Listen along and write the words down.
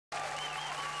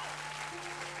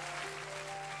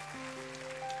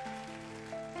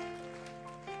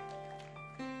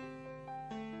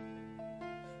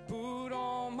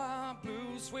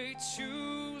suede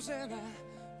shoes and I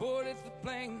boarded the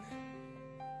plane.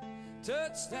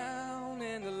 Touchdown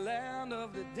in the land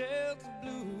of the Delta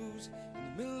Blues,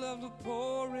 in the middle of the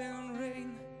pouring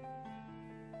rain.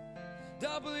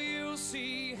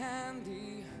 WC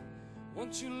handy,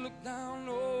 won't you look down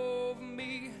over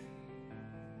me?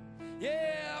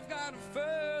 Yeah, I've got a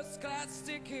first class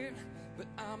ticket, but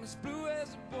I'm as blue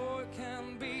as a boy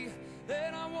can be.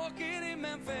 Then I'm walking in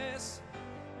Memphis.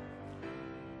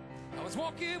 I was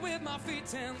walking with my feet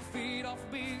 10 feet off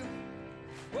the beat.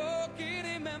 Walking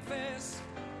in Memphis.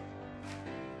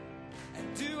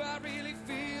 And do I really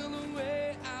feel the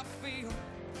way I feel?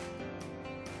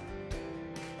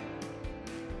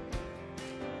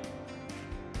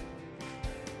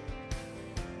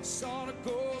 Saw the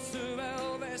ghost of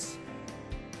Elvis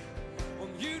on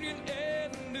Union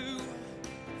Avenue.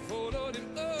 Followed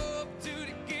him up to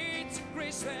the gates of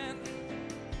Graceland,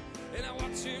 and I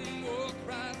watched him walk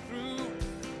right through.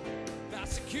 Now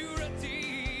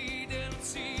security didn't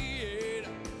see it,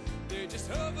 they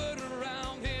just hovered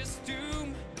around his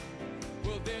tomb.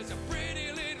 Well, there's a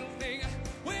pretty little thing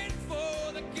waiting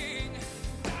for the king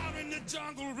down in the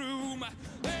jungle room.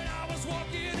 And I was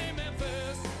walking in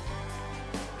Memphis.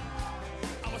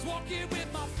 I was walking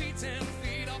with my feet 10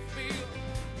 feet off the field.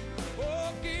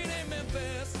 Walking in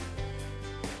Memphis.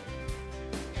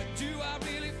 And do I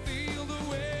really feel the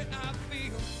way I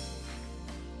feel?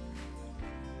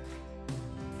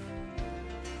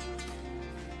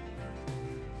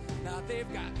 Now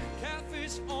they've got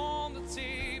catfish on the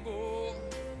table.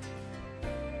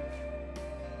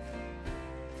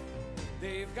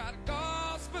 They've got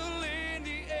gospel in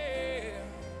the air.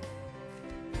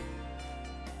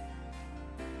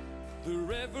 The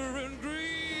Reverend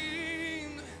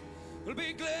Green will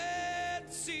be glad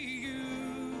to see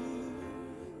you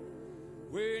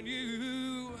when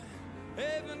you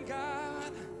haven't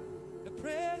got a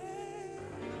prayer.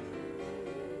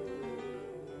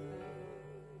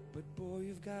 But boy,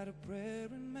 you've got a prayer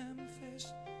in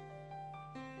Memphis.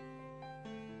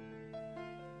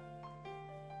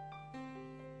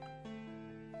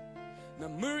 Now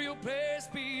Muriel plays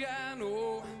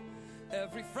piano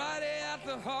every Friday at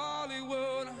the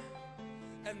Hollywood,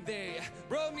 and they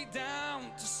brought me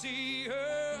down to see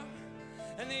her,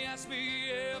 and they asked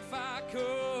me if I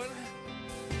could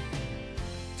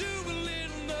do a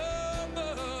little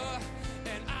number,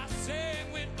 and I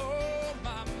sang with all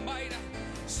my might.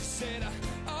 She said,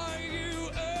 are you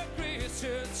a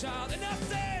Christian child? And I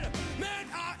said, man,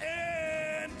 I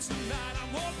am. Tonight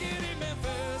I'm walking in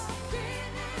Memphis.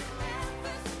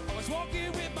 I was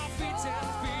walking with my feet 10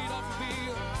 feet off the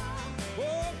field.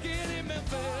 Walking in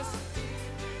Memphis.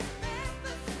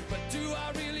 But do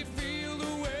I really feel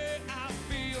the way I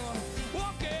feel?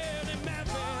 Walking in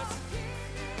Memphis.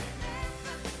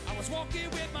 I was walking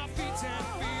with my feet 10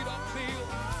 feet off the field.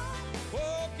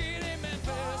 Walking in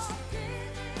Memphis.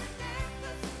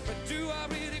 But do I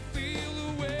really feel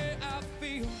the way I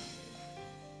feel?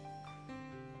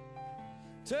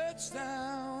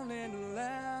 Touchdown in the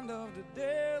land of the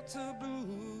Delta Blues,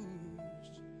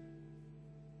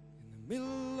 in the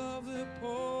middle